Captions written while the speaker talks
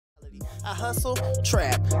I hustle,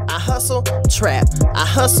 trap. I hustle, trap. I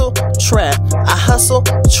hustle, trap. I hustle,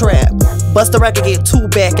 trap. Bust a record, get two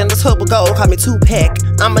back, and this hubble go, call me Tupac.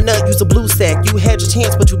 I'm a nut, use a blue sack. You had your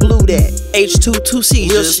chance, but you blew that. H2, 2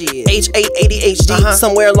 seizures. H8, ADHD.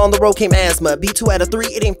 Somewhere along the road came asthma. B2 out of 3,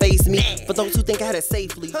 it ain't phased me. For those who think I had it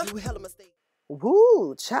safely, you hella mistake.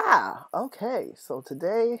 Woo, child. Okay, so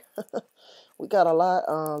today we got a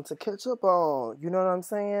lot to catch up on. You know what I'm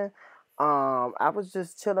saying? I was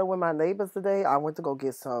just chilling with my neighbors today. I went to go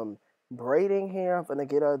get some braiding hair. I'm gonna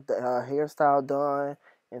get a hairstyle done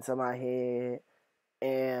into my head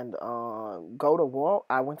and go to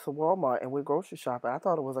I went to Walmart and went grocery shopping. I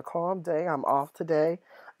thought it was a calm day. I'm off today.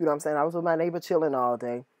 You know what I'm saying? I was with my neighbor chilling all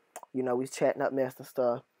day. You know, we was chatting up mess and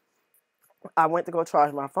stuff. I went to go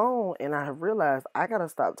charge my phone and I realized I gotta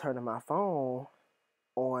stop turning my phone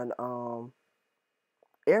on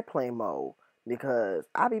airplane mode because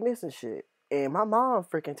I be missing shit. And my mom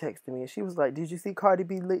freaking texted me and she was like, did you see Cardi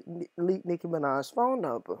B leak Nicki Minaj's phone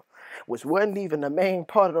number? Which wasn't even the main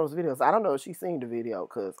part of those videos. I don't know if she seen the video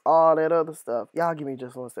because all that other stuff. Y'all give me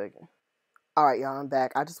just 1 second. Alright, y'all, I'm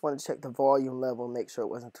back. I just wanted to check the volume level, make sure it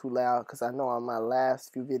wasn't too loud because I know on my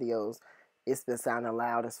last few videos it's been sounding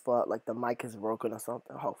loud as fuck, like the mic is broken or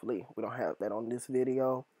something. Hopefully we don't have that on this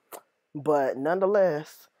video. But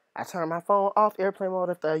nonetheless, I turned my phone off airplane mode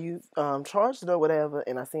after I charged it or whatever,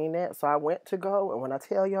 and I seen that, so I went to go, and when I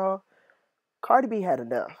tell y'all, Cardi B had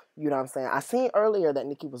enough. You know what I'm saying? I seen earlier that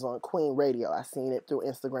Nicki was on Queen Radio. I seen it through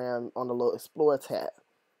Instagram on the little Explore tab,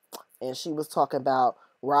 and she was talking about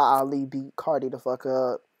YAAAA beat Cardi the fuck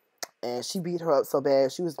up, and she beat her up so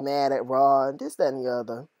bad, she was mad at Raw, and this, that, and the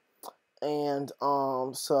other, and,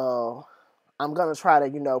 so I'm going to try to,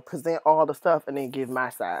 you know, present all the stuff and then give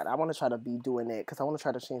my side. I want to try to be doing that because I want to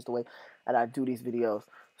try to change the way that I do these videos.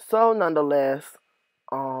 So, nonetheless,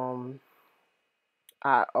 oh,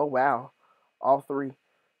 wow, all three.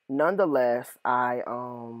 Nonetheless,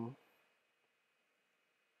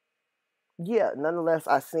 nonetheless,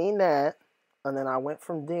 I seen that, and then I went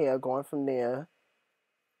from there, going from there.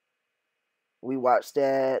 We watched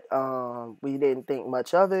that. We didn't think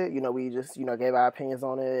much of it. You know, we just, you know, gave our opinions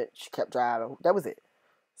on it. She kept driving. That was it.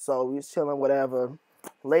 So we was chilling, whatever.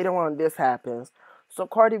 Later on, this happens. So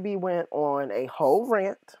Cardi B went on a whole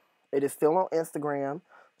rant. It is still on Instagram.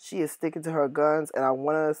 She is sticking to her guns. And I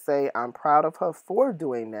want to say I'm proud of her for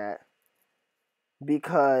doing that.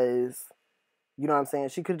 Because, you know what I'm saying?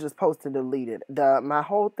 She could have just posted and deleted. My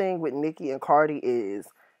whole thing with Nicki and Cardi is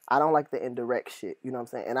I don't like the indirect shit, you know what I'm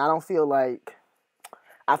saying? And I feel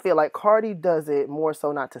like Cardi does it more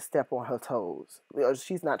so not to step on her toes.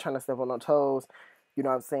 She's not trying to step on her toes, you know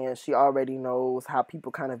what I'm saying? She already knows how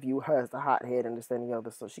people kind of view her as the hothead and this and the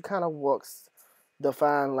other. So she kind of walks the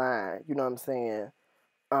fine line, you know what I'm saying?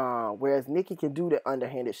 Whereas Nicki can do the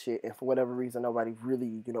underhanded shit and for whatever reason nobody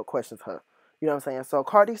really, you know, questions her. You know what I'm saying? So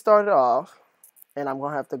Cardi started off, and I'm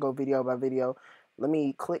going to have to go video by video. Let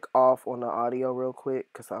me click off on the audio real quick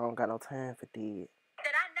because I don't got no time for that.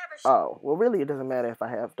 Oh, well, really, it doesn't matter if I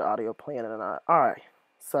have the audio playing or not. All right.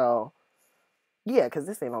 So, yeah, because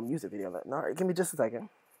this ain't no music video. All right, give me just a second.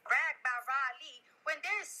 Bragged by Riley when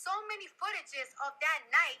there's so many footages of that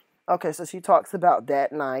night. Okay, so she talks about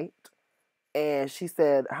that night. And she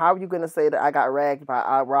said, how are you going to say that I got ragged by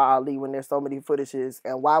Ali when there's so many footages?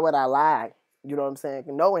 And why would I lie? You know what I'm saying?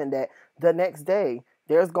 Knowing that the next day,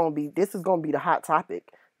 this is going to be the hot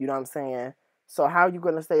topic. You know what I'm saying? So how are you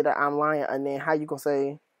going to say that I'm lying? And then how you going to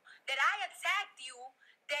say that I attacked you,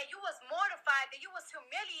 that you was mortified, that you was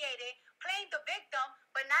humiliated, playing the victim,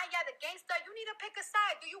 but now you're the gangster? You need to pick a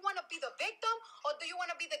side. Do you want to be the victim or do you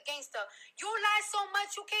want to be the gangster? You lie so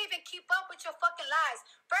much you can't even keep up with your fucking lies.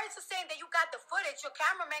 First you're saying that you got the footage, your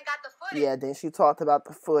cameraman got the footage. Yeah, then she talked about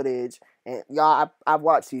the footage. And y'all, I've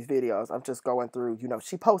watched these videos. I'm just going through, you know,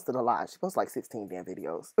 she posted a lot. She posted like 16 damn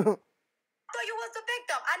videos. So you was the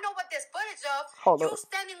victim. I know what there's footage of. Hold you up.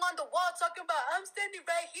 Standing on the wall talking about, I'm standing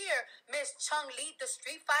right here. Miss Chung Lee, the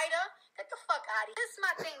street fighter. Get the fuck out of here. This is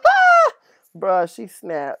my thing. Bruh, she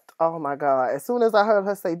snapped. Oh my God. As soon as I heard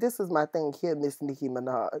her say, this is my thing here, Miss Nicki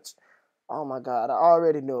Minaj. Oh my God. I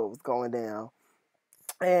already knew it was going down.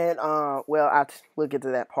 And, well, we'll get to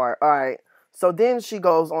that part. All right. So then she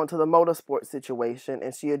goes on to the motorsport situation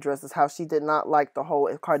and she addresses how she did not like the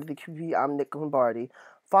whole Cardi B, I'm Nick Lombardi,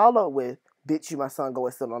 followed with, bitch, you my son, go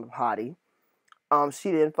and sit on the potty.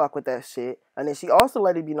 She didn't fuck with that shit. And then she also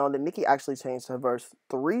let it be known that Nicki actually changed her verse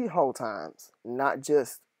 3 whole times, not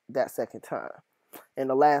just that second time. And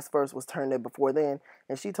the last verse was turned in before then.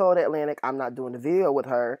 And she told Atlantic, I'm not doing the video with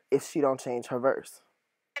her if she don't change her verse.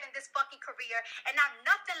 In this fucking career, and I'm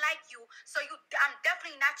nothing like you, so I'm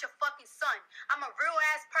definitely not your fucking son. I'm a real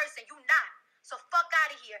ass person. You not. So fuck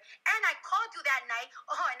out of here. And I called you that night.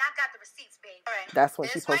 Oh, and I got the receipts, babe. All right. That's when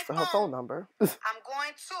she posted her phone number. I'm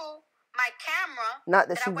going to my camera. Not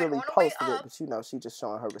that she really posted it, but you know, she just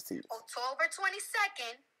showing her receipts. October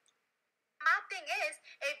 22nd. My thing is,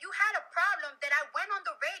 if you had a problem that I went on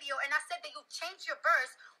the radio and I said that you changed your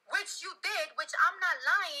verse, which you did, which I'm not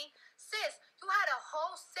lying, sis, you had a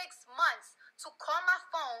whole 6 months to call my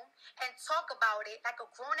phone and talk about it like a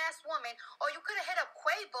grown-ass woman, or you could have hit up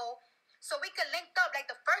Quavo so we could link up like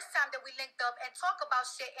the first time that we linked up and talk about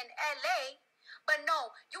shit in LA. But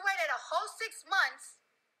no, you waited a whole 6 months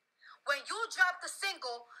when you dropped the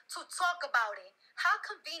single to talk about it. How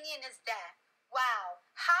convenient is that? Wow,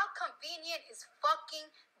 how convenient is fucking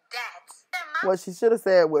that? What she should have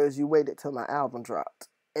said was, you waited till my album dropped,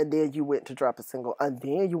 and then you went to drop a single, and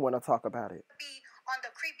then you want to talk about it. Be on the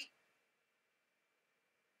creepy.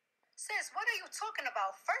 Sis, what are you talking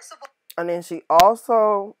about? First of all. And then she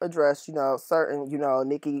also addressed, you know, certain, you know,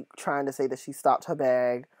 Nicki trying to say that she stopped her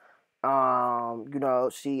bag. You know,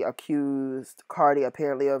 she accused Cardi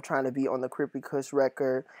apparently of trying to be on the Crippy Kush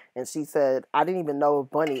record, and she said, I didn't even know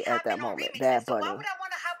Bunny at that moment, Bad Bunny. So why would I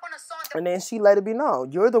want to hop on a song and then she let it be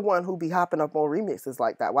known, you're the one who be hopping up on remixes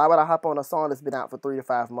like that. Why would I hop on a song that's been out for 3 to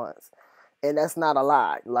 5 months? And that's not a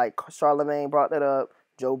lie. Like, Charlamagne brought that up,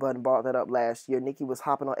 Joe Budden brought that up last year. Nicki was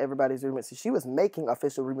hopping on everybody's remixes. She was making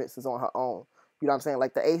official remixes on her own. You know what I'm saying?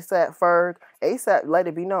 Like the ASAP Ferg. ASAP let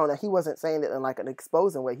it be known that he wasn't saying it in like an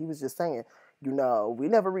exposing way. He was just saying, you know, we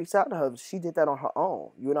never reached out to her. She did that on her own.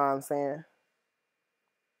 You know what I'm saying?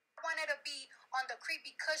 I wanted to be on the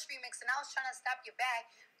Creepy Kush remix and I was trying to stop your bag.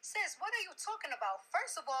 Sis, what are you talking about?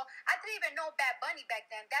 First of all, I didn't even know Bad Bunny back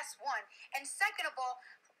then. That's one. And second of all,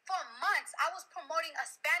 for months, I was promoting a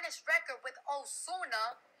Spanish record with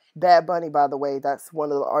Ozuna. Bad Bunny, by the way, that's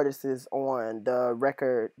one of the artists on the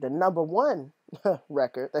record, the number 1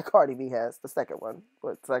 record that Cardi B has, the second one.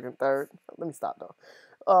 What, second, third? Let me stop though.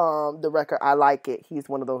 The record, I Like It. He's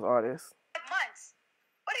one of those artists. Months.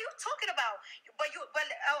 What are you talking about?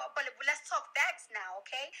 But let's talk facts now,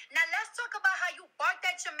 okay? Now let's talk about how you barked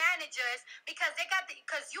at your managers because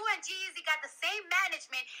you and Jeezy got the same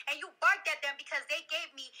management and you barked at them because they gave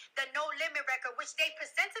me the No Limit record, which they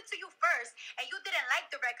presented to you first, and you didn't like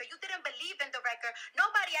the record. You didn't believe in the record.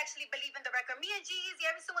 Nobody actually believed in the record. Me and Jeezy,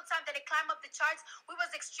 every single time that they climb up the charts, we was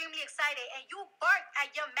extremely excited, and you barked at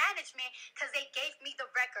your management because they gave me the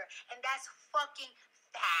record, and that's fucking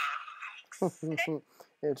facts.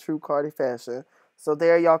 In true Cardi fashion. So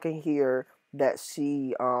there y'all can hear that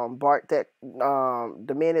she barked at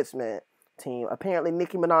the management team. Apparently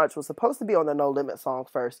Nicki Minaj was supposed to be on the No Limit song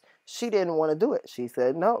first. She didn't want to do it. She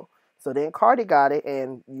said no. So then Cardi got it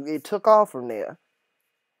and it took off from there.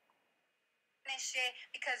 Shit,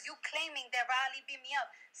 because you claiming that Riley beat me up.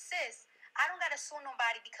 Sis, I don't gotta sue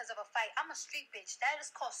nobody because of a fight. I'm a street bitch. That is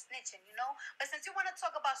called snitching, you know? But since you want to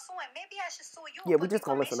talk about suing, maybe I should sue you. Yeah, we just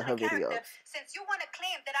gonna listen to her videos. Since you want to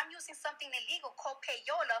claim that I'm using something illegal called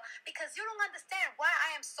payola because you don't understand why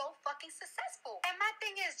I am so fucking successful. And my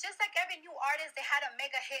thing is, just like every new artist, they had a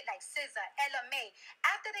mega hit like SZA, LMA.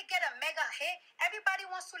 After they get a mega hit, everybody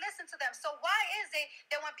wants to listen to them. So why is it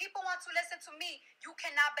that when people want to listen to me, you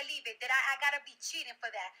cannot believe it, that I gotta be cheating for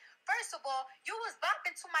that? First of all, you was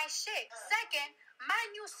bopping to my shit. Second, my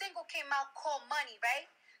new single came out called Money, right?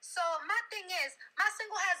 So my thing is, my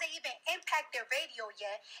single hasn't even impacted radio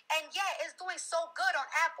yet. And yet, it's doing so good on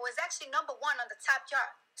Apple. It's actually number 1 on the top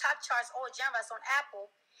charts, all genres on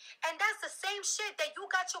Apple. And that's the same shit that you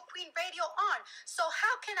got your Queen Radio on. So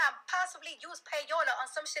how can I possibly use payola on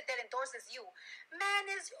some shit that endorses you?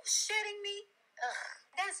 Man, is you shitting me?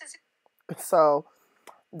 Ugh. So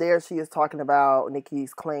there she is talking about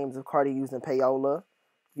Nicki's claims of Cardi using payola.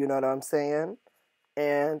 You know what I'm saying?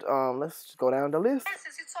 And let's just go down the list.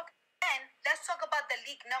 Let's talk about the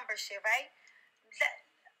leak number shit, right?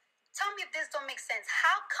 Tell me if this don't make sense.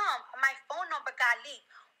 How come my phone number got leaked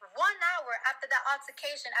 1 hour after that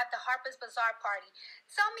altercation at the Harper's Bazaar party?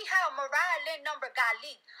 Tell me how Mariah Lynn number got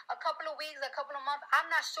leaked a couple of weeks, a couple of months. I'm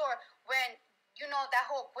not sure when, you know, that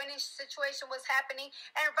whole Winning situation was happening.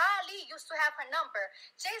 And Riley used to have her number.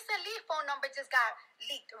 Jason Lee's phone number just got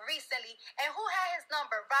leaked recently. And who had his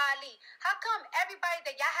number? Riley. How come everybody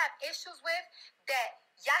that y'all have issues with, that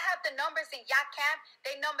y'all have the numbers in y'all camp,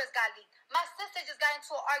 their numbers got leaked? My sister just got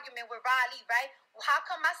into an argument with Riley, right? Well, how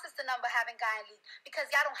come my sister number haven't gotten leaked? Because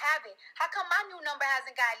y'all don't have it. How come my new number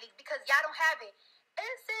hasn't gotten leaked? Because y'all don't have it.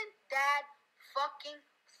 Isn't that fucking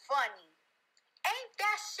funny? Ain't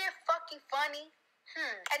that shit fucking funny?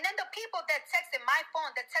 And then the people that texted my phone,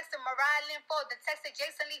 that texted Mariah Lynn phone, that texted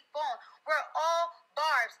Jason Lee phone were all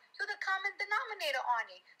barbs. You're the common denominator on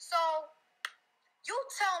it. So, You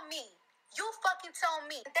tell me. You fucking tell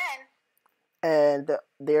me. Then. And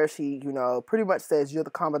there she, you know, pretty much says you're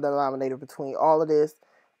the common denominator between all of this.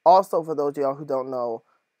 Also, for those of y'all who don't know,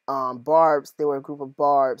 Barb's, there were a group of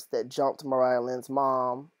Barb's that jumped Mariah Lynn's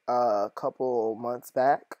mom a couple months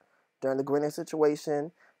back during the Grenade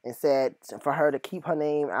situation and said for her to keep her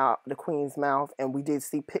name out the Queen's mouth, and we did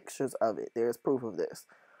see pictures of it. There's proof of this.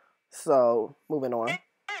 So, moving on.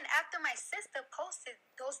 And after my sister posted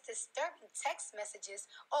those disturbing text messages,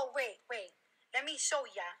 oh, wait. Let me show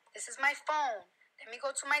ya. This is my phone. Let me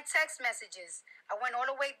go to my text messages. I went all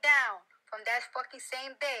the way down from that fucking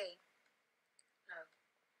same day.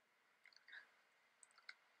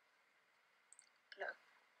 Look.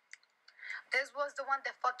 This was the one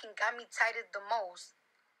that fucking got me tighted the most.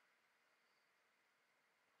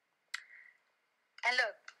 And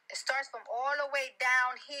look, it starts from all the way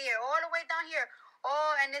down here.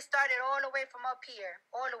 Oh, and it started all the way from up here.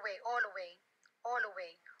 All the way.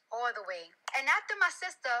 And after my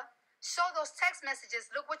sister show those text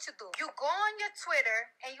messages, look what you do. You go on your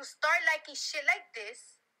Twitter and you start liking shit like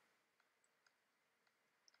this.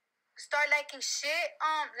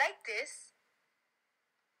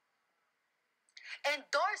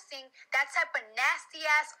 Endorsing that type of nasty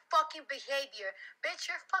ass fucking behavior.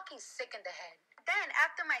 Bitch, you're fucking sick in the head. Then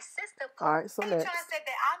after my sister All right, so next. trying to say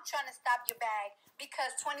that I'm trying to stop your bag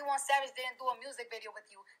because 21 Savage didn't do a music video with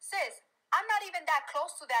you. Sis, I'm not even that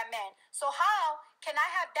close to that man. So how can I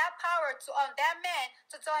have that power to that man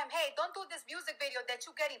to tell him, hey, don't do this music video that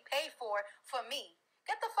you're getting paid for me?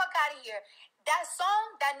 Get the fuck out of here. That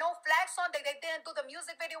song, that No Flag song that they didn't do the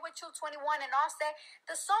music video with you, 21 and Offset,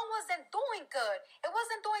 the song wasn't doing good. It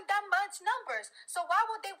wasn't doing that much numbers. So why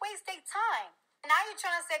would they waste their time? And now you're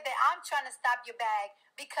trying to say that I'm trying to stop your bag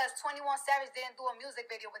because 21 Savage didn't do a music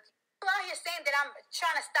video with you. You're out here saying that I'm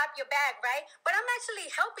trying to stop your bag, right? But I'm actually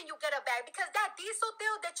helping you get a bag because that diesel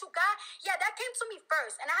deal that you got, yeah, that came to me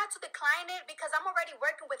first. And I had to decline it because I'm already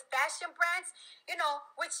working with fashion brands, you know,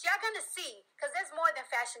 which y'all gonna see because there's more than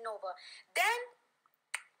Fashion Nova. Then,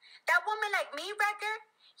 that Woman Like Me record,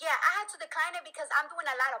 yeah, I had to decline it because I'm doing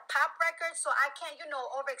a lot of pop records, so I can't, you know,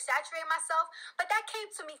 over-exaggerate myself. But that came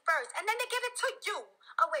to me first. And then they give it to you.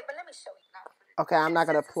 Oh, wait, but let me show you now. Okay, I'm not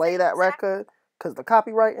going to play that record because the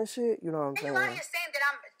copyright and shit, you know what I'm saying? And you out here saying that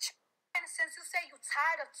and since you say you're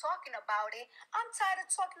tired of talking about it, I'm tired of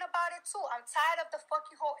talking about it too. I'm tired of the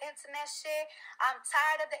fucking whole internet shit. I'm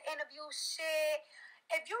tired of the interview shit.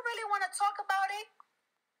 If you really want to talk about it,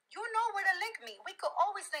 you know where to link me. We could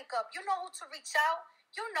always link up. You know who to reach out.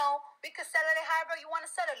 You know, we could settle it however you want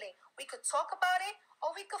to settle it. We could talk about it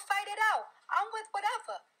or we could fight it out. I'm with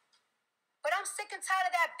whatever. But I'm sick and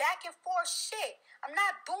tired of that back and forth shit. I'm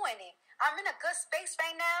not doing it. I'm in a good space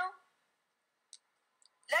right now.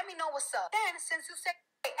 Let me know what's up. Then, since you said,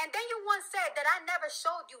 and then you once said that I never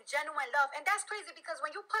showed you genuine love. And that's crazy because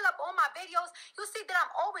when you pull up all my videos, you see that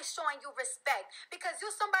I'm always showing you respect. Because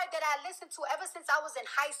you're somebody that I listened to ever since I was in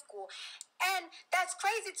high school. And that's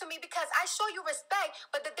crazy to me because I show you respect.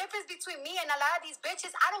 But the difference between me and a lot of these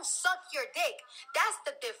bitches, I don't suck your dick. That's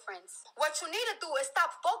the difference. What you need to do is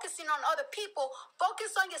stop focusing on other people.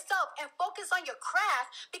 Focus on yourself and focus on your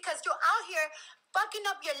craft. Because you're out here fucking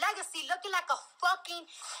up your legacy looking like a fucking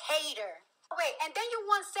hater. Wait, and then you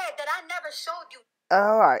once said that I never showed you.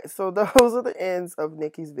 All right, so those are the ends of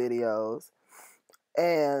Nikki's videos.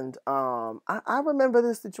 And I remember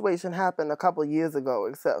this situation happened a couple years ago,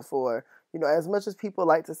 except for, you know, as much as people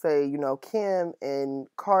like to say, you know, Kim and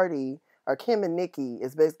Cardi, or Kim and Nicki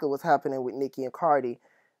is basically what's happening with Nicki and Cardi.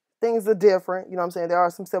 Things are different, you know what I'm saying? There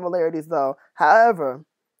are some similarities, though. However,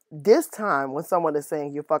 this time, when someone is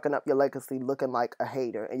saying you're fucking up your legacy looking like a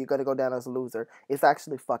hater and you're going to go down as a loser, it's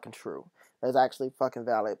actually fucking true. There's actually fucking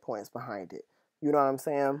valid points behind it. You know what I'm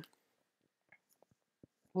saying?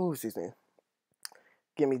 Ooh, excuse me.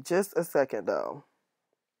 Give me just a second, though.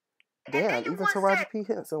 Damn, even Taraji P.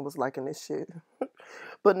 Henson was liking this shit.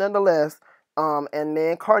 But nonetheless, and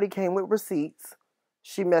then Cardi came with receipts.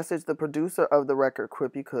 She messaged the producer of the record,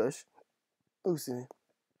 Crippy Kush. Ooh, excuse me.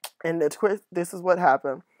 And this is what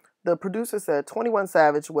happened. The producer said 21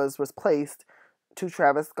 Savage was replaced to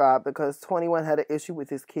Travis Scott because 21 had an issue with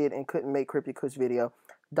his kid and couldn't make Crippy Kush video. ...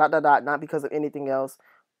 Not because of anything else.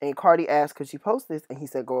 And Cardi asked, could she post this? And he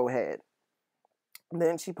said, go ahead. And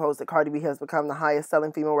then she posted, Cardi B has become the highest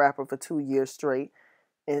selling female rapper for 2 years straight.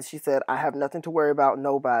 And she said, I have nothing to worry about,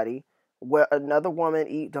 nobody. What another woman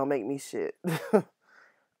eat don't make me shit.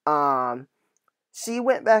 She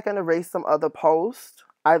went back and erased some other posts.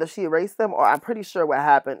 Either she erased them or I'm pretty sure what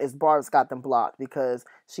happened is Barb's got them blocked because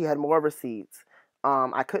she had more receipts.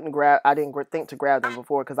 I didn't think to grab them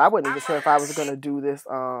before because I wasn't even sure if I was going to do this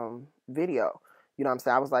video. You know what I'm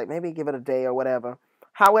saying? I was like, maybe give it a day or whatever.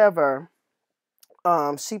 However,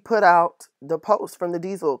 she put out the post from the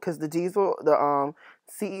Diesel, because the CEO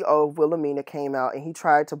of Wilhelmina came out and he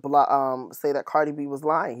tried to say that Cardi B was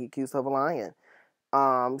lying. He accused her of lying.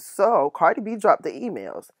 So Cardi B dropped the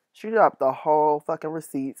emails. She dropped the whole fucking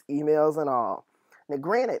receipts, emails and all. Now,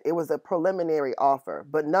 granted, it was a preliminary offer,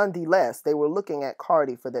 but nonetheless, they were looking at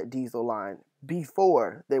Cardi for that Diesel line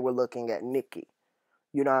before they were looking at Nicki.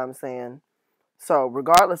 You know what I'm saying? So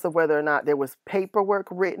regardless of whether or not there was paperwork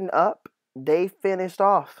written up, they finished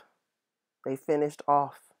off. They finished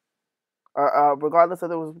off. Regardless of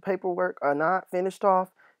there was paperwork or not finished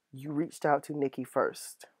off, you reached out to Nicki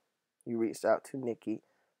first. You reached out to Nicki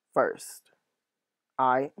first.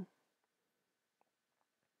 Alright?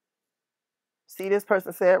 See, this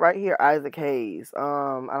person said right here, Isaac Hayes. I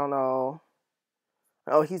don't know.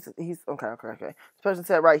 Oh, he's okay. This person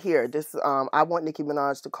said right here, I want Nicki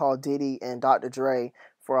Minaj to call Diddy and Dr. Dre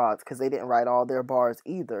frauds because they didn't write all their bars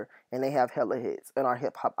either, and they have hella hits and are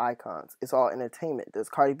hip hop icons. It's all entertainment. Does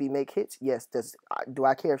Cardi B make hits? Yes. Do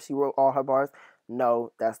I care if she wrote all her bars?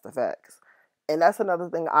 No, that's the facts. And that's another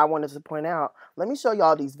thing I wanted to point out. Let me show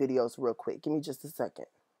y'all these videos real quick. Give me just a second.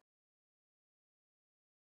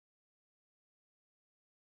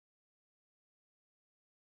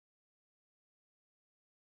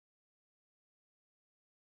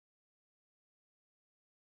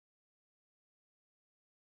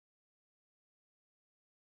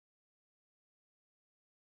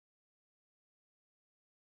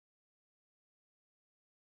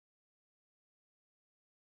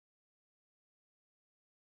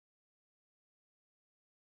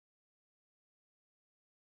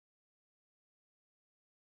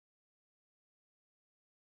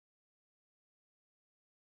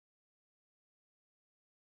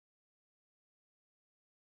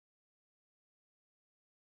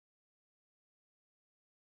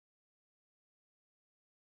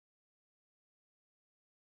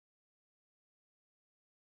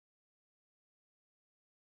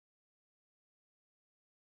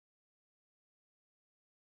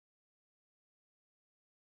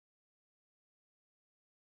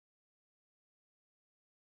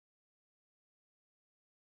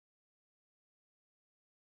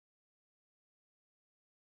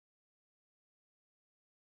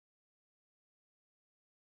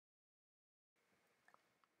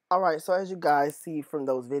 Alright, so as you guys see from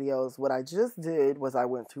those videos, what I just did was I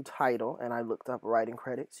went to Tidal and I looked up writing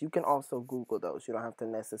credits. You can also Google those. You don't have to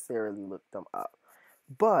necessarily look them up.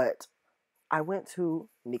 But I went to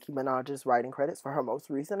Nicki Minaj's writing credits for her most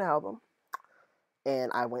recent album.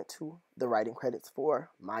 And I went to the writing credits for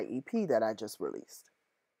my EP that I just released.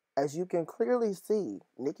 As you can clearly see,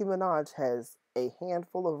 Nicki Minaj has a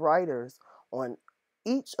handful of writers on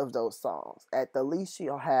each of those songs. At the least,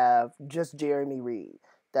 she'll have just Jeremy Reed.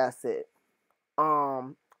 That's it.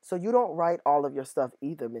 So you don't write all of your stuff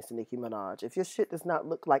either, Miss Nicki Minaj. If your shit does not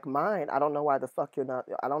look like mine, I don't know why the fuck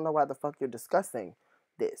you're discussing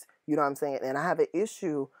this. You know what I'm saying? And I have an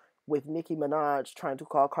issue with Nicki Minaj trying to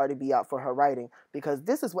call Cardi B out for her writing, because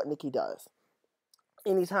this is what Nicki does.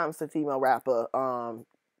 Anytime some female rapper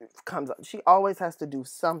comes up, she always has to do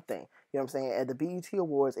something. You know what I'm saying? At the BET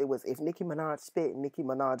Awards, it was if Nicki Minaj spit, Nicki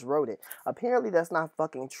Minaj wrote it. Apparently, that's not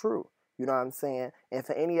fucking true. You know what I'm saying? And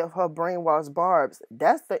for any of her brainwashed barbs,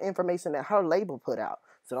 that's the information that her label put out.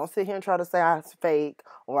 So don't sit here and try to say I fake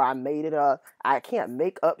or I made it up. I can't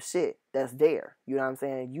make up shit that's there. You know what I'm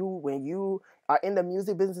saying? When you are in the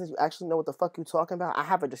music business, you actually know what the fuck you're talking about. I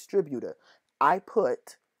have a distributor. I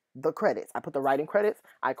put the credits. I put the writing credits.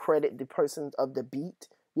 I credit the person of the beat.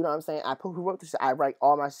 You know what I'm saying? I put who wrote the shit. I write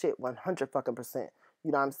all my shit 100 fucking %.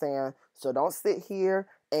 You know what I'm saying? So don't sit here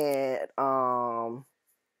and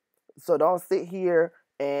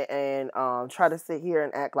try to sit here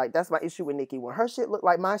and act like that's my issue with Nicki. When her shit look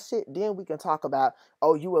like my shit, then we can talk about,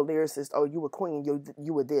 oh, you a lyricist, oh, you a queen,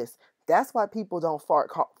 you were this. That's why people don't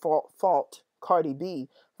fault Cardi B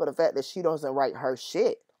for the fact that she doesn't write her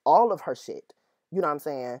shit, all of her shit. You know what I'm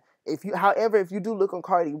saying? If you do look on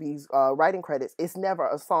Cardi B's writing credits, it's never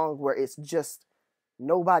a song where it's just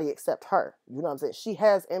nobody except her. You know what I'm saying? She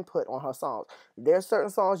has input on her songs. There's certain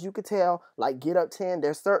songs you could tell, like Get Up 10,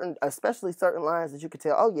 there's especially certain lines that you could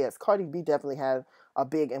tell, oh yes, Cardi B definitely had a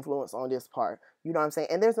big influence on this part. You know what I'm saying?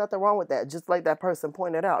 And there's nothing wrong with that. Just like that person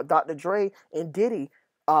pointed out, Dr. Dre and Diddy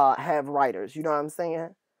have writers. You know what I'm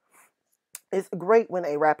saying? It's great when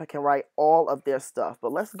a rapper can write all of their stuff,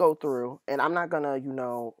 but let's go through, and I'm not gonna,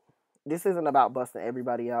 this isn't about busting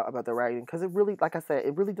everybody out about the writing, because it really, like I said,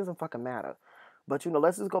 it really doesn't fucking matter. But,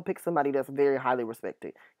 let's just go pick somebody that's very highly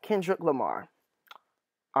respected. Kendrick Lamar.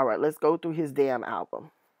 All right, let's go through his damn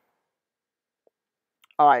album.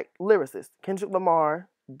 All right, lyricist Kendrick Lamar,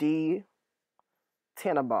 D.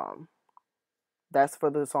 Tenenbaum. That's for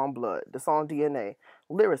the song Blood. The song DNA.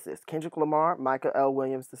 Lyricist Kendrick Lamar, Michael L.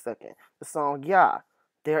 Williams II. The song Yeah.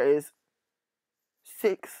 There is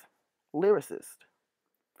 6 lyricists.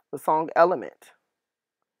 The song Element.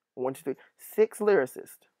 1, 2, 3. 6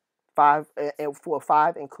 lyricists. 5 and for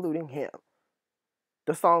 5 including him.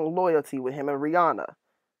 The song Loyalty with him and Rihanna.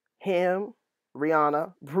 Him,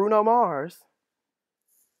 Rihanna, Bruno Mars.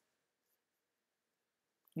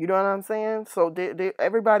 You know what I'm saying? So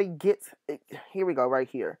everybody gets. Here we go, right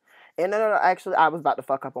here. And no, actually, I was about to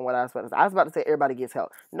fuck up on what I was about to say. I was about to say everybody gets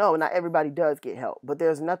help. No, not everybody does get help. But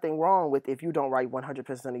there's nothing wrong with if you don't write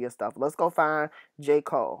 100% of your stuff. Let's go find J.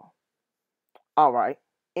 Cole. All right.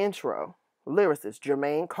 Intro. Lyricist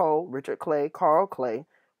Jermaine Cole, Richard Clay, Carl Clay,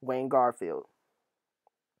 Wayne Garfield.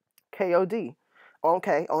 KOD.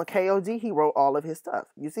 Okay, on KOD, he wrote all of his stuff.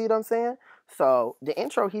 You see what I'm saying? So the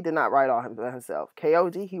intro, he did not write all by himself.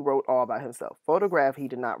 KOD, he wrote all by himself. Photograph, he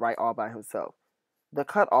did not write all by himself. The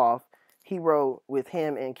Cutoff, he wrote with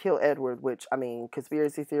him and Kill Edward, which, I mean,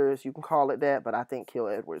 conspiracy theorists, you can call it that, but I think Kill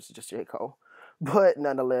Edward's just J. Cole. But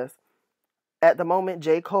nonetheless, at the moment,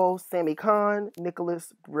 J. Cole, Sammy Khan,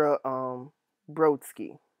 Nicholas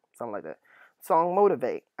Brodsky, something like that. Song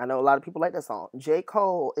Motivate. I know a lot of people like that song. J.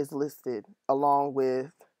 Cole is listed along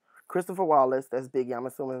with Christopher Wallace. That's Biggie, I'm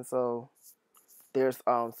assuming. So there's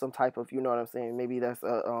some type of, you know what I'm saying? Maybe that's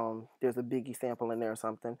there's a Biggie sample in there or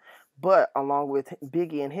something. But along with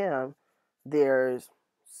Biggie and him, there's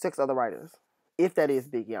 6 other writers. If that is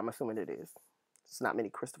Biggie, I'm assuming it is. It's not many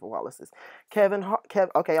Christopher Wallaces.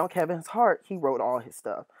 Okay, on Kevin's Heart, he wrote all his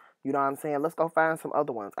stuff. You know what I'm saying? Let's go find some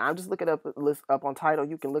other ones. I'm just looking up list up on Tidal.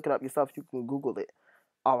 You can look it up yourself. You can Google it.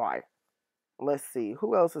 All right. Let's see.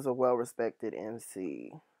 Who else is a well-respected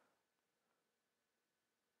MC?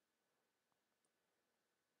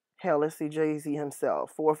 Hell, let's see Jay-Z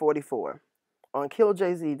himself. 444. On Kill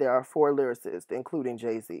Jay-Z, there are 4 lyricists, including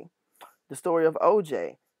Jay-Z. The Story of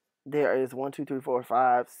OJ, there is 1, 2, 3, 4,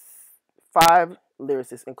 5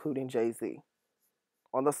 lyricists, including Jay-Z.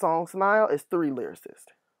 On the song Smile, it's 3 lyricists.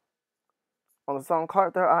 On the song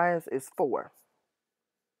Caught Their Eyes, it's 4.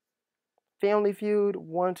 Family Feud,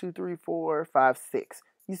 1, 2, 3, 4, 5, 6.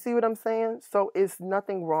 You see what I'm saying? So it's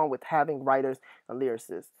nothing wrong with having writers and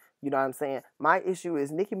lyricists. You know what I'm saying? My issue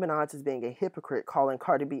is Nicki Minaj is being a hypocrite calling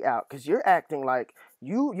Cardi B out. Because you're acting like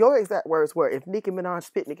your exact words were, if Nicki Minaj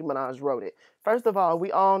spit, Nicki Minaj wrote it. First of all,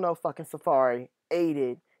 we all know fucking Safari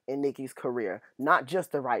aided in Nicki's career. Not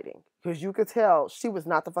just the writing. Because you could tell she was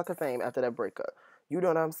not the fucking same after that breakup. You know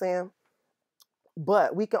what I'm saying?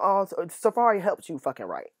 But we can also Safari helped you fucking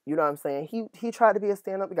write. You know what I'm saying? He tried to be a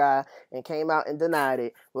stand-up guy and came out and denied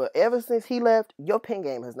it. But ever since he left, your pen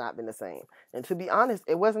game has not been the same. And to be honest,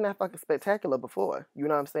 it wasn't that fucking spectacular before. You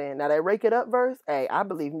know what I'm saying? Now that Rake It Up verse, hey, I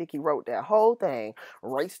believe Nicki wrote that whole thing.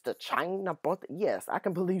 Race to China. Yes, I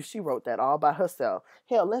can believe she wrote that all by herself.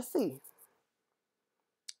 Hell, let's see.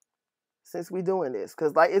 Since we doing this,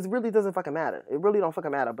 because like it really doesn't fucking matter. It really don't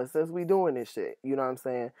fucking matter. But since we doing this shit, you know what I'm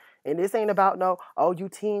saying? And this ain't about no, oh you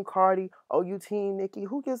team Cardi, oh you team Nicki.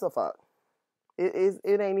 Who gives a fuck?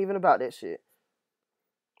 It ain't even about that shit.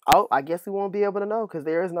 Oh, I guess we won't be able to know because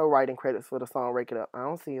there is no writing credits for the song "Rake It Up." I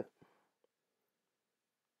don't see it.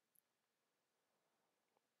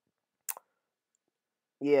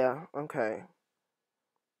 Yeah. Okay.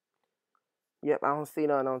 Yep. I don't see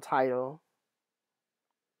none on Tidal.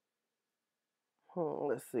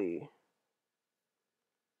 Let's see.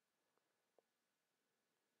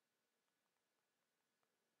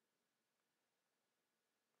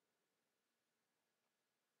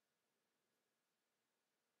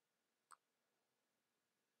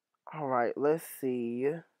 All right. Let's see.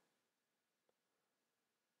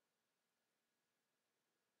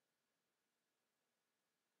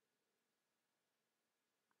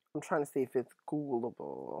 I'm trying to see if it's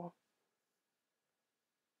Googleable.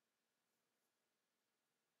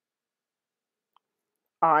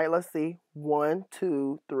 All right, let's see. 1,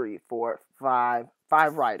 2, 3, 4, 5.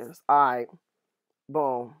 5 writers. All right.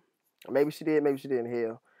 Boom. Maybe she did, maybe she didn't.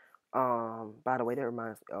 Hell. By the way, that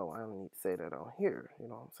reminds me. Oh, I don't need to say that on here. You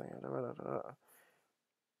know what I'm saying?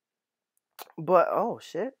 But oh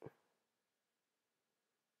shit.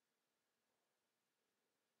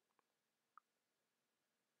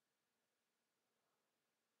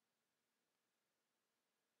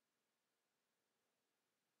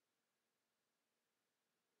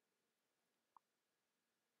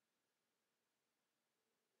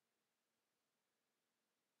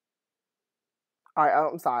 All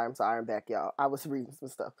right, I'm sorry, I'm back, y'all. I was reading some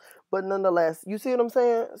stuff, but nonetheless, you see what I'm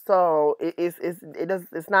saying? So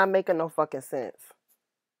it's not making no fucking sense.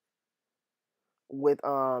 with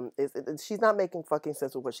she's not making fucking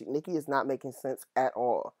sense with Nikki is not making sense at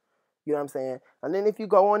all. You know what I'm saying? And then if you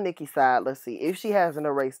go on Nikki's side, let's see. If she hasn't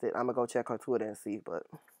erased it, I'm gonna go check her Twitter and see, but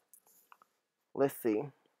let's see.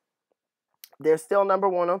 They're still number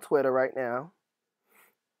one on Twitter right now.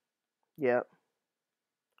 Yep.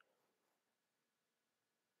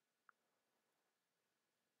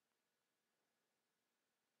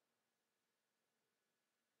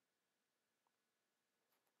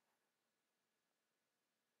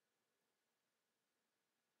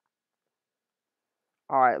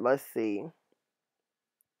 All right, let's see.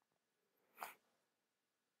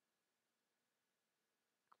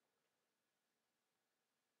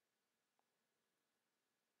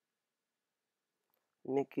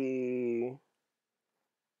 Nikki.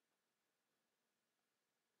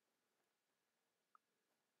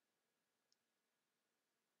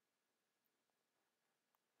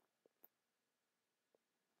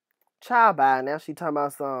 Child bye. Now she talking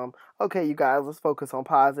about some, okay, you guys, let's focus on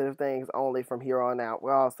positive things only from here on out.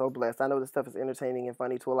 We're all so blessed. I know this stuff is entertaining and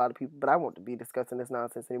funny to a lot of people, but I won't be discussing this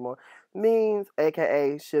nonsense anymore. Means,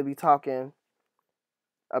 aka, she'll be talking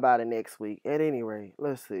about it next week. At any rate,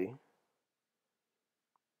 let's see.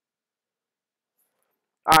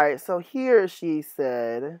 Alright, so here she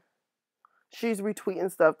said she's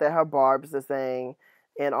retweeting stuff that her Barbs are saying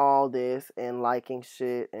and all this and liking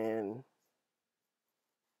shit and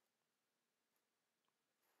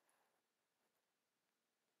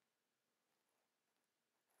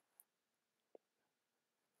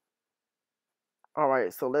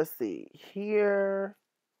alright, so let's see. Here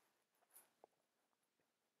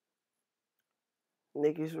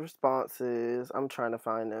Nikki's responses. I'm trying to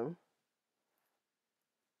find them.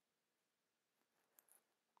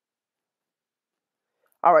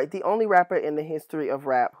 Alright, the only rapper in the history of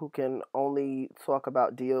rap who can only talk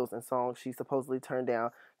about deals and songs she supposedly turned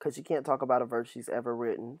down because she can't talk about a verse she's ever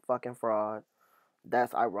written. Fucking fraud.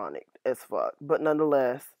 That's ironic as fuck. But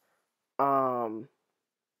nonetheless, I'll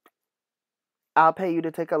pay you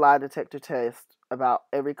to take a lie detector test about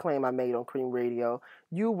every claim I made on Cream Radio.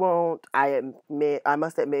 You won't. I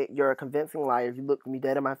must admit, you're a convincing liar. You looked me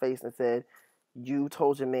dead in my face and said you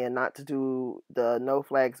told your man not to do the No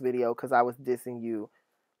Flags video because I was dissing you.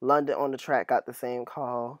 London on the Track got the same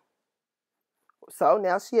call. So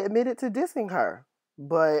now she admitted to dissing her.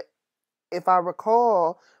 But if I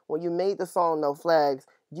recall, when you made the song No Flags,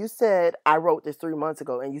 you said, I wrote this 3 months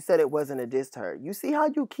ago, and you said it wasn't a diss to her. You see how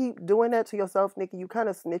you keep doing that to yourself, Nikki? You kind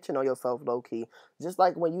of snitching on yourself low-key. Just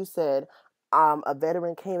like when you said, a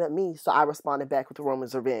veteran came at me, so I responded back with the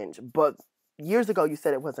Roman's Revenge. But years ago, you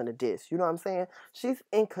said it wasn't a diss. You know what I'm saying? She's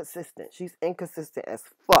inconsistent. She's inconsistent as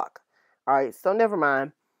fuck. All right, so never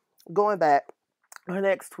mind. Going back, her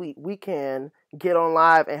next tweet, we can get on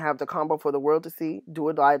live and have the combo for the world to see, do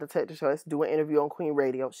a lie detector test, do an interview on Queen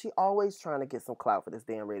Radio. She always trying to get some clout for this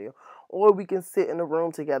damn radio. Or we can sit in a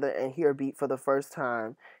room together and hear a beat for the first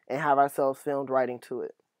time and have ourselves filmed writing to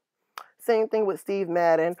it. Same thing with Steve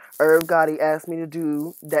Madden. Irv Gotti asked me to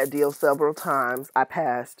do that deal several times. I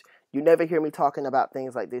passed. You never hear me talking about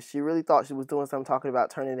things like this. She really thought she was doing something talking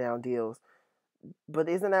about turning down deals. But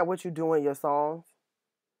isn't that what you do in your songs?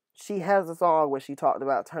 She has a song where she talked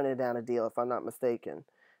about turning down a deal, if I'm not mistaken.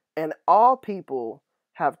 And all people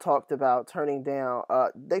have talked about turning down,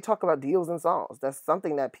 they talk about deals and songs. That's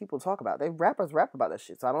something that people talk about. Rappers rap about that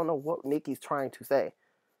shit. So I don't know what Nicki's trying to say.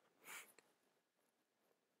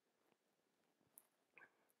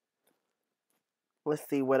 Let's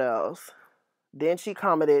see what else. Then she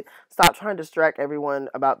commented, stop trying to distract everyone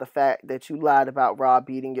about the fact that you lied about Rob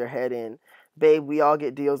beating your head in. Babe, we all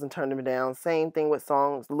get deals and turn them down. Same thing with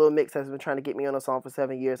songs. Lil Mix has been trying to get me on a song for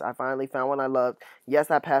 7 years. I finally found one I loved.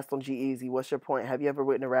 Yes, I passed on G-Eazy. What's your point? Have you ever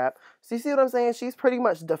written a rap? So you see what I'm saying? She's pretty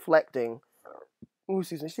much deflecting. Ooh,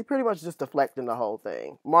 excuse me. She's pretty much just deflecting the whole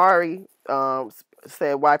thing. Mari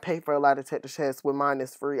said, why pay for a lie detector test when mine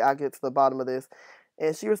is free? I'll get to the bottom of this.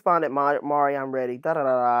 And she responded, Mari, I'm ready.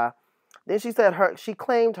 Da-da-da-da. Then she said she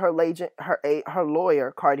claimed her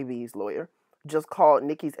lawyer, Cardi B's lawyer, just called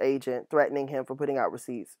Nicki's agent, threatening him for putting out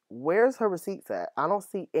receipts. Where's her receipts at? I don't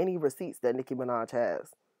see any receipts that Nicki Minaj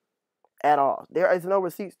has at all. There is no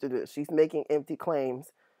receipts to this. She's making empty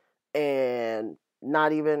claims and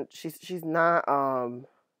not even she's not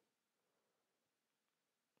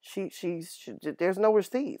there's no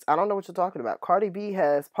receipts. I don't know what you're talking about. Cardi B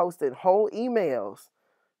has posted whole emails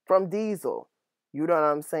from Diesel. You know what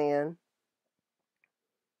I'm saying?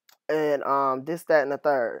 And this, that, and the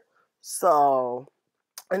third. So,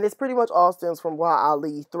 and this pretty much all stems from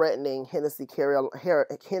YAAAA threatening Hennessy.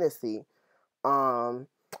 Oh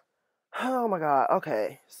my God.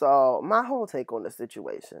 Okay. So my whole take on the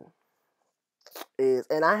situation. is,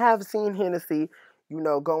 and I have seen Hennessy,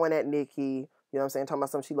 going at Nikki, what I'm saying, talking about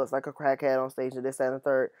something, she looks like a crackhead on stage and this, that, and the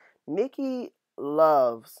third. Nikki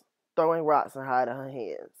loves throwing rocks and hiding her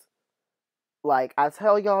hands. Like, I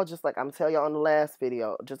tell y'all, just like I'm telling y'all in the last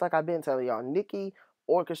video, just like I've been telling y'all, Nikki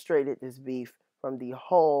orchestrated this beef from the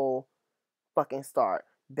whole fucking start.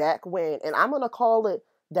 Back when, and I'm going to call it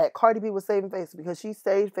that Cardi B was saving face because she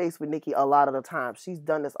saved face with Nicki a lot of the time. She's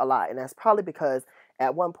done this a lot. And that's probably because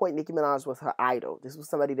at one point Nicki Minaj was her idol. This was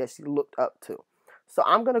somebody that she looked up to. So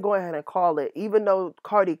I'm going to go ahead and call it, even though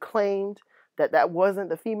Cardi claimed that that wasn't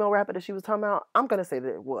the female rapper that she was talking about, I'm going to say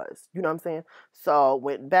that it was. You know what I'm saying? So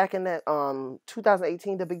when back in that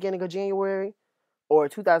 2018, the beginning of January, or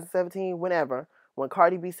 2017, whenever, when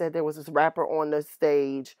Cardi B said there was this rapper on the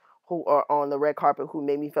stage or on the red carpet who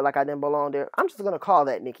made me feel like I didn't belong there, I'm just gonna call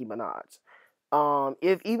that Nicki Minaj.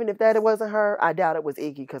 Even if that it wasn't her, I doubt it was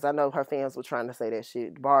Iggy because I know her fans were trying to say that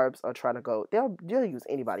shit. Barbs are trying to go. They'll use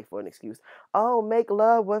anybody for an excuse. Oh, Make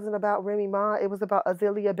Love wasn't about Remy Ma. It was about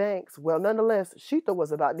Azealia Banks. Well, nonetheless, Sheetha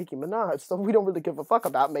was about Nicki Minaj, so we don't really give a fuck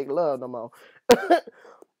about Make Love no more.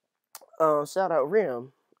 Shout out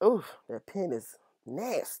Rim. Oof, that pen is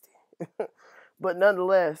nasty. But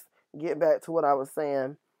nonetheless, get back to what I was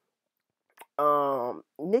saying.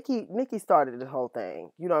 Nikki started this whole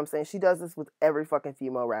thing. You know what I'm saying? She does this with every fucking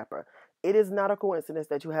female rapper. It is not a coincidence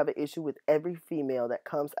that you have an issue with every female that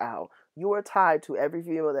comes out. You are tied to every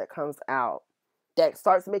female that comes out that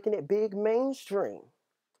starts making it big mainstream.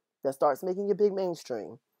 That starts making it big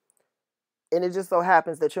mainstream. And it just so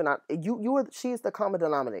happens that you're not, she's the common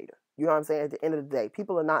denominator. You know what I'm saying? At the end of the day,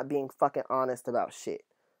 people are not being fucking honest about shit.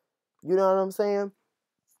 You know what I'm saying?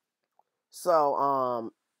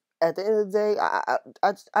 So, at the end of the day,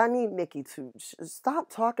 I need Nikki to stop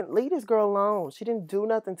talking. Leave this girl alone. She didn't do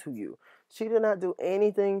nothing to you. She did not do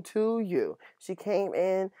anything to you. She came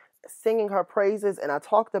in singing her praises, and I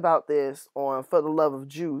talked about this on For the Love of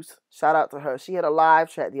Juice. Shout out to her. She had a live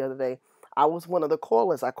chat the other day. I was one of the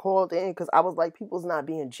callers. I called in because I was like, people's not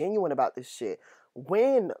being genuine about this shit.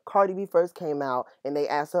 When Cardi B first came out and they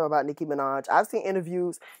asked her about Nicki Minaj, I've seen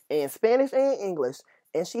interviews in Spanish and English,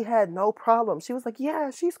 and she had no problem. She was like, yeah,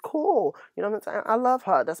 she's cool. You know what I'm saying? I love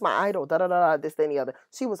her. That's my idol. Da-da-da-da, this, that, and the other.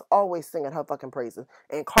 She was always singing her fucking praises.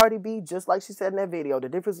 And Cardi B, just like she said in that video, the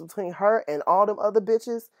difference between her and all them other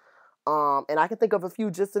bitches, and I can think of a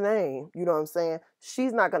few just to name, you know what I'm saying?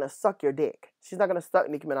 She's not going to suck your dick. She's not going to suck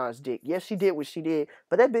Nicki Minaj's dick. Yes, she did what she did,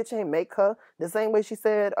 but that bitch ain't make her. The same way she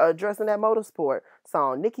said, addressing that Motorsport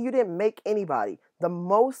song. Nicki, you didn't make anybody. The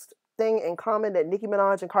most thing in common that Nicki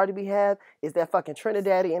Minaj and Cardi B have is that fucking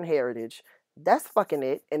Trinidadian heritage. That's fucking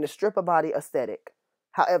it, and the stripper body aesthetic.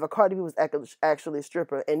 However, Cardi B was actually a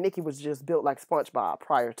stripper, and Nicki was just built like SpongeBob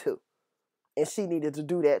prior to. And she needed to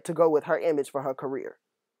do that to go with her image for her career.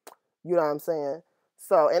 You know what I'm saying?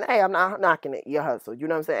 So, and hey, I'm not knocking it, your hustle. You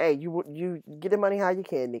know what I'm saying? Hey, you get the money how you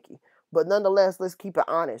can, Nikki. But nonetheless, let's keep it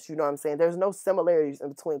honest. You know what I'm saying? There's no similarities in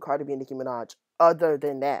between Cardi B and Nicki Minaj other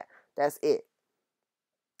than that. That's it.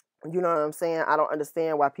 You know what I'm saying? I don't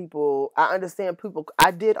understand why people, I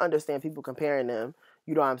did understand people comparing them.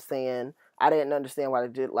 You know what I'm saying? I didn't understand why they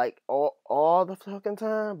did like all the fucking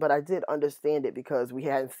time, but I did understand it because we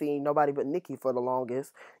hadn't seen nobody but Nicki for the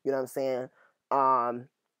longest. You know what I'm saying?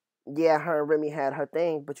 Yeah, her and Remy had her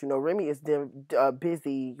thing, but Remy is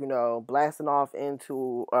busy, blasting off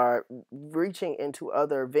into or reaching into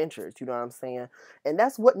other ventures. You know what I'm saying? And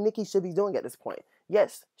that's what Nicki should be doing at this point.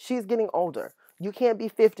 Yes, she's getting older. You can't be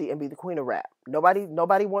 50 and be the queen of rap. Nobody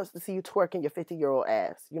wants to see you twerking your 50-year-old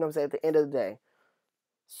ass. You know what I'm saying? At the end of the day.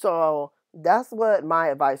 So that's what my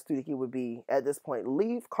advice to Nicki would be at this point.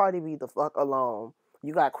 Leave Cardi B the fuck alone.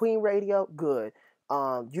 You got Queen Radio, good.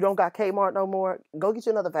 You don't got Kmart no more. Go get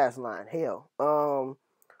you another fast line. Hell.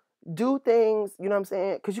 Do things, you know what I'm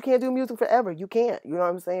saying? Because you can't do music forever. You can't. You know what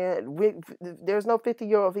I'm saying? There's no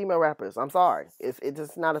 50-year-old female rappers. I'm sorry. It's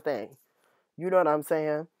just not a thing. You know what I'm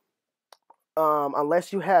saying?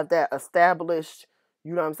 Unless you have that established,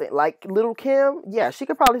 you know what I'm saying? Like Little Kim, yeah, she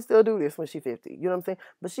could probably still do this when she's 50. You know what I'm saying?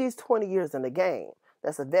 But she's 20 years in the game.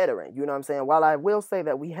 That's a veteran. You know what I'm saying? While I will say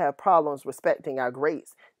that we have problems respecting our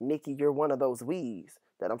greats, Nikki, you're one of those wees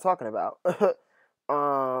that I'm talking about.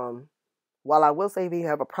 While I will say we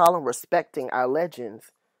have a problem respecting our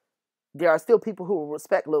legends, there are still people who will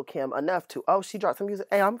respect Lil Kim enough to, oh, she dropped some music.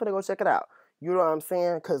 Hey, I'm gonna go check it out. You know what I'm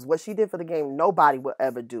saying? Because what she did for the game, nobody will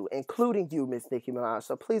ever do, including you, Miss Nicki Minaj.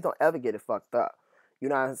 So please don't ever get it fucked up. You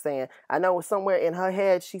know what I'm saying? I know somewhere in her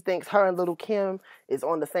head, she thinks her and Little Kim is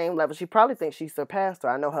on the same level. She probably thinks she surpassed her.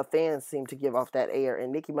 I know her fans seem to give off that air,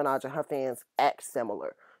 and Nicki Minaj and her fans act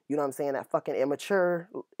similar. You know what I'm saying? That fucking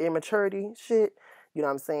immaturity shit. You know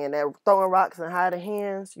what I'm saying? That throwing rocks and hiding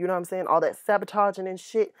hands, you know what I'm saying? All that sabotaging and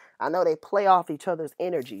shit. I know they play off each other's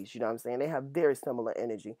energies, you know what I'm saying? They have very similar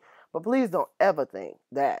energy. But please don't ever think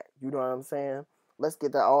that, you know what I'm saying? Let's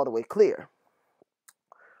get that all the way clear.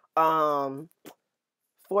 Um,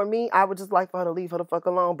 for me, I would just like for her to leave her the fuck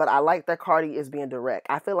alone, but I like that Cardi is being direct.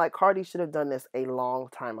 I feel like Cardi should have done this a long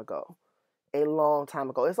time ago. A long time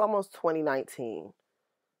ago. It's almost 2019.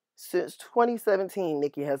 Since 2017,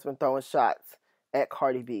 Nicki has been throwing shots at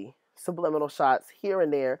Cardi B. Subliminal shots here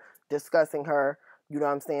and there, discussing her, you know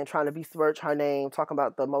what I'm saying, trying to besmirch her name, talking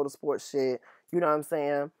about the motorsport shit, you know what I'm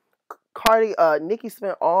saying. Nicki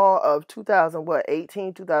spent all of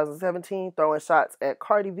 2018, 2017 throwing shots at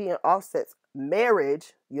Cardi B and Offset's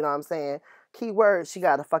marriage, you know what I'm saying. Keyword, she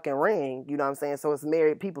got a fucking ring, you know what I'm saying. So it's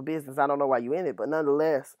married people business. I don't know why you in it, but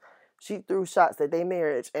nonetheless, she threw shots at their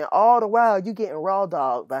marriage, and all the while you getting raw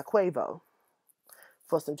dogged by Quavo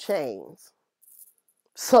for some chains.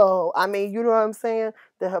 So I mean, you know what I'm saying.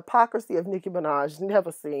 The hypocrisy of Nicki Minaj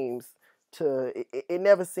never seems to. It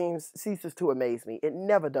never ceases to amaze me. It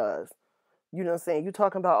never does. You know what I'm saying? You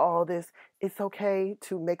talking about all this. It's okay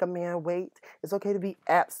to make a man wait. It's okay to be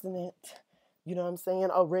abstinent. You know what I'm saying?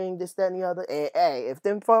 A ring, this, that, and the other. And hey,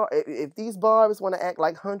 if these barbs want to act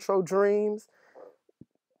like Huntro Dreams,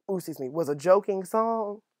 was a joking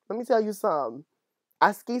song, let me tell you something.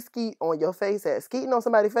 I skeet on your face at skeeting on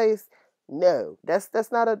somebody's face. No, that's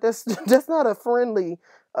not a that's not a friendly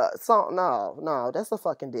song. No, that's a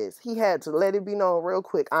fucking diss. He had to let it be known real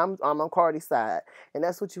quick. I'm on Cardi's side, and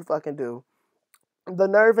that's what you fucking do. The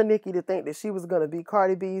nerve of Nicki to think that she was gonna be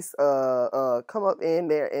Cardi B's come up in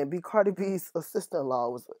there and be Cardi B's assistant-in-law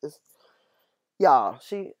was y'all.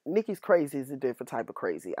 Nicki's crazy is a different type of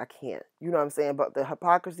crazy. I can't, you know what I'm saying. But the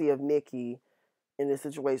hypocrisy of Nicki in this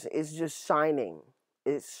situation is just shining.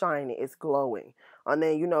 It's shining. It's glowing. And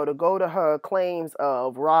then, you know, to go to her claims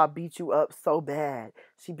of Rob beat you up so bad.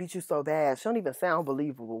 She beat you so bad. She don't even sound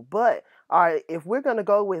believable. But, all right, if we're going to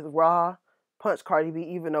go with Raw punch Cardi B,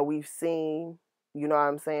 even though we've seen, you know what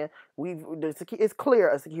I'm saying, it's clear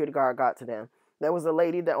a security guard got to them. There was a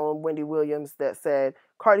lady that on Wendy Williams that said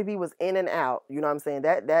Cardi B was in and out. You know what I'm saying?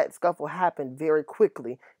 That scuffle happened very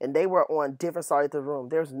quickly, and they were on different sides of the room.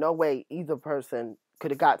 There's no way either person could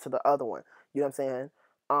have got to the other one. You know what I'm saying?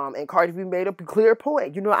 And Cardi B made a clear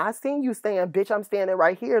point. You know, I seen you stand, bitch. I'm standing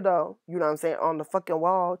right here, though. You know what I'm saying? On the fucking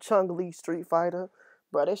wall. Chung Lee, Street Fighter.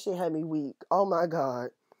 Bro, that shit had me weak. Oh, my God.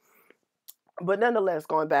 But nonetheless,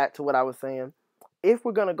 going back to what I was saying, if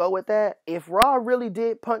we're going to go with that, if Raw really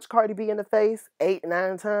did punch Cardi B in the face 8,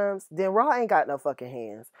 9 times, then Raw ain't got no fucking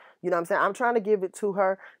hands. You know what I'm saying? I'm trying to give it to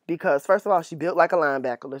her because, first of all, she built like a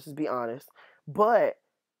linebacker. Let's just be honest. But,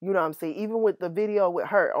 you know what I'm saying? Even with the video with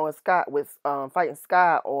her on Scott, with fighting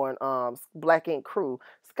Sky on Black Ink Crew,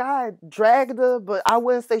 Sky dragged her, but I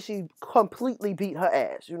wouldn't say she completely beat her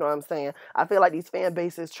ass. You know what I'm saying? I feel like these fan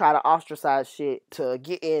bases try to ostracize shit to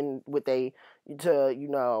get in with you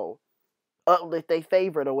know, uplift they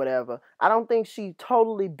favorite or whatever. I don't think she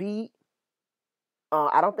totally beat.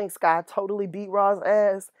 I don't think Sky totally beat Raw's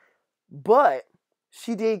ass, but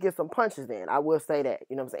she did get some punches in. I will say that.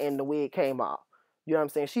 You know what I'm saying? And the wig came off. You know what I'm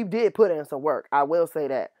saying? She did put in some work. I will say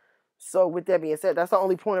that. So with that being said, that's the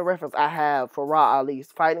only point of reference I have for Raw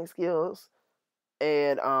Ali's fighting skills.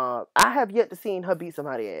 And I have yet to see her beat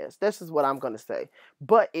somebody's ass. That's just what I'm going to say.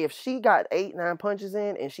 But if she got 8, 9 punches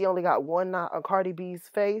in and she only got one knot on Cardi B's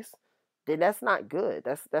face, then that's not good.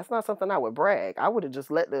 That's not something I would brag. I would have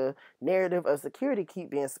just let the narrative of security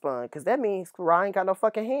keep being spun, because that means Ryan ain't got no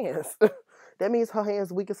fucking hands. That means her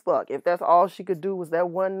hands weak as fuck. If that's all she could do was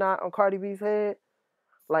that one knot on Cardi B's head,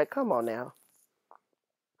 like, come on now.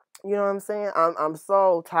 You know what I'm saying? I'm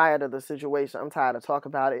so tired of the situation. I'm tired of talking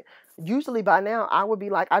about it. Usually by now, I would be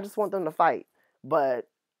like, I just want them to fight. But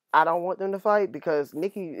I don't want them to fight because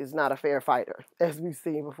Nicki is not a fair fighter, as we've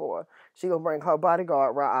seen before. She gonna bring her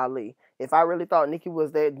bodyguard, Ra Ali. If I really thought Nicki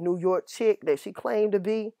was that New York chick that she claimed to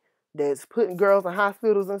be, that's putting girls in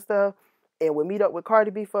hospitals and stuff, and would meet up with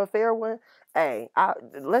Cardi B for a fair one, hey,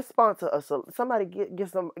 let's sponsor somebody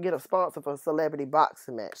get a sponsor for a celebrity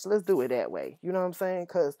boxing match. Let's do it that way. You know what I'm saying?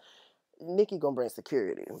 Because Nicki gonna bring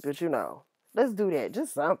security, but you know, let's do that.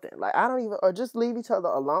 Just something. Like, I don't even, or just leave each other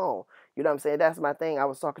alone. You know what I'm saying? That's my thing. I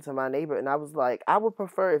was talking to my neighbor and I was like, I would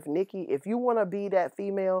prefer if Nicki, if you want to be that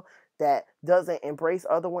female that doesn't embrace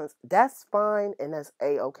other ones, that's fine and that's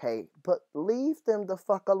A-okay. But leave them the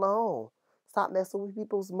fuck alone. Stop messing with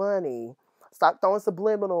people's money. Stop throwing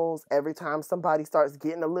subliminals every time somebody starts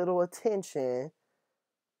getting a little attention.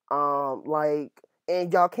 And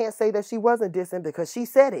y'all can't say that she wasn't dissing because she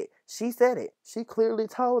said it. She said it. She clearly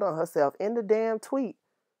told on herself in the damn tweet.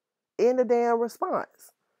 in the damn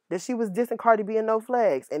response that she was dissing Cardi B and No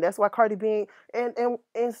Flags, and that's why Cardi B and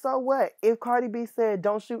so what? If Cardi B said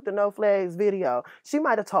don't shoot the No Flags video, she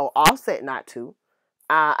might have told Offset not to.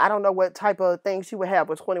 I don't know what type of thing she would have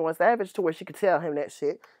with 21 Savage to where she could tell him that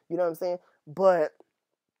shit. You know what I'm saying? But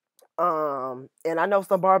and I know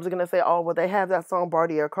some barbs are gonna say, oh, well, they have that song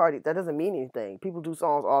Barty or Cardi. That doesn't mean anything. People do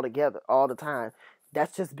songs all together all the time.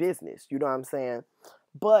 That's just business. You know what I'm saying?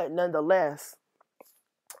 But nonetheless,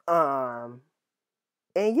 and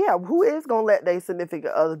yeah, who is gonna let their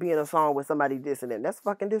significant other be in a song with somebody dissing them? That's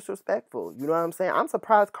fucking disrespectful. You know what I'm saying? I'm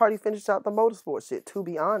surprised Cardi finished out the motorsport shit, to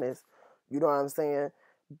be honest. You know what I'm saying?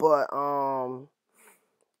 But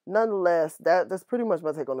nonetheless, that's pretty much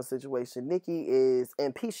my take on the situation. Nicki is,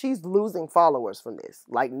 and she's losing followers from this.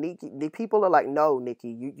 Like Nicki, the people are like, no, Nicki,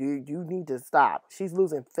 you need to stop. She's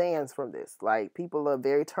losing fans from this. Like people are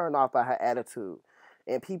very turned off by her attitude,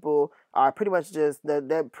 and people are pretty much just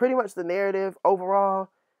pretty much the narrative overall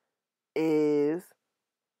is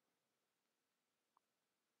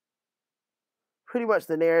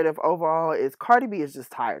Cardi B is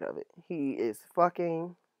just tired of it. He is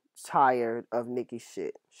fucking tired of Nicki's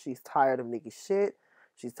shit. She's tired of Nicki's shit.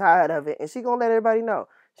 She's tired of it. And she gonna let everybody know.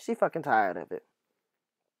 She fucking tired of it.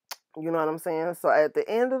 You know what I'm saying? So at the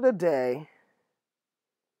end of the day,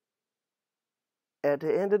 that's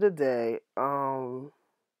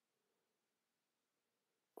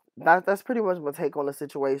pretty much my take on the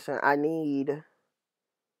situation. I don't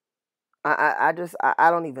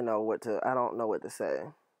even know what to, I don't know what to say.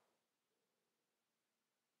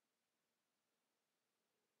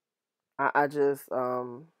 I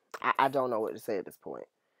don't know what to say at this point.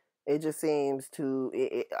 It just seems to,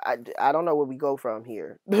 I don't know where we go from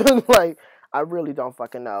here. Like, I really don't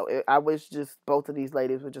fucking know. I wish just both of these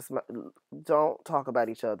ladies would just don't talk about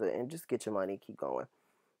each other and just get your money, keep going.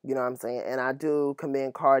 You know what I'm saying? And I do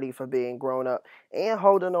commend Cardi for being grown up and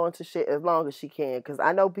holding on to shit as long as she can. Because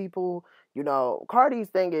I know people, you know, Cardi's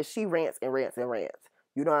thing is she rants and rants and rants.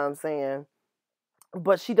 You know what I'm saying?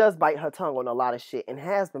 But she does bite her tongue on a lot of shit and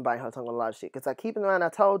has been biting her tongue on a lot of shit. Because I keep in mind, I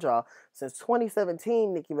told y'all, since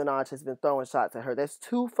 2017, Nicki Minaj has been throwing shots at her. That's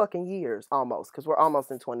 2 fucking years almost. Because we're almost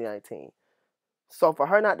in 2019. So for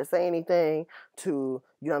her not to say anything, to,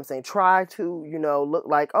 you know what I'm saying, try to, you know, look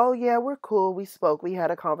like, oh yeah, we're cool, we spoke, we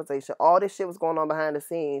had a conversation, all this shit was going on behind the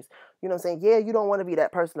scenes, you know what I'm saying, yeah, you don't want to be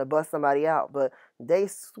that person to bust somebody out, but they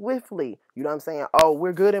swiftly, you know what I'm saying, oh,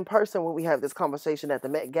 we're good in person when we have this conversation at the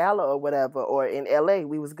Met Gala or whatever, or in LA,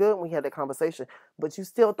 we was good when we had that conversation, but you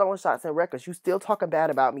still throwing shots and records, you still talking bad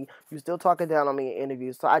about me, you still talking down on me in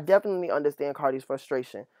interviews, so I definitely understand Cardi's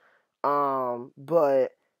frustration, but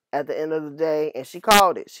at the end of the day, and she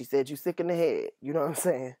called it. She said you sick in the head. You know what I'm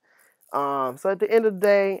saying? So at the end of the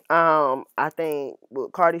day, I think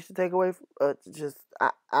what Cardi should take away from,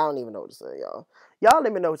 I don't even know what to say, y'all. Y'all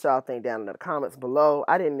let me know what y'all think down in the comments below.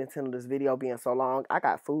 I didn't intend this video being so long. I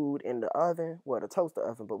got food in the oven, well, the toaster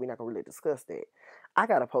oven, but we're not gonna really discuss that. I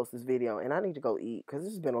gotta post this video and I need to go eat because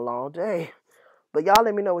this has been a long day. But y'all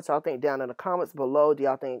let me know what y'all think down in the comments below. Do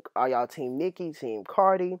y'all think, are y'all team Nicki, team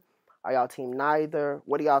Cardi? Are y'all team neither?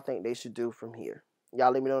 What do y'all think they should do from here?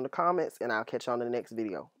 Y'all let me know in the comments, and I'll catch y'all in the next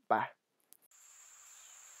video. Bye.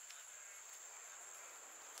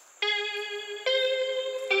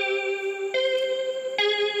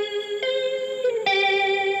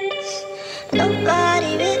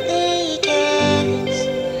 Nobody really cares.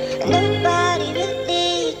 Nobody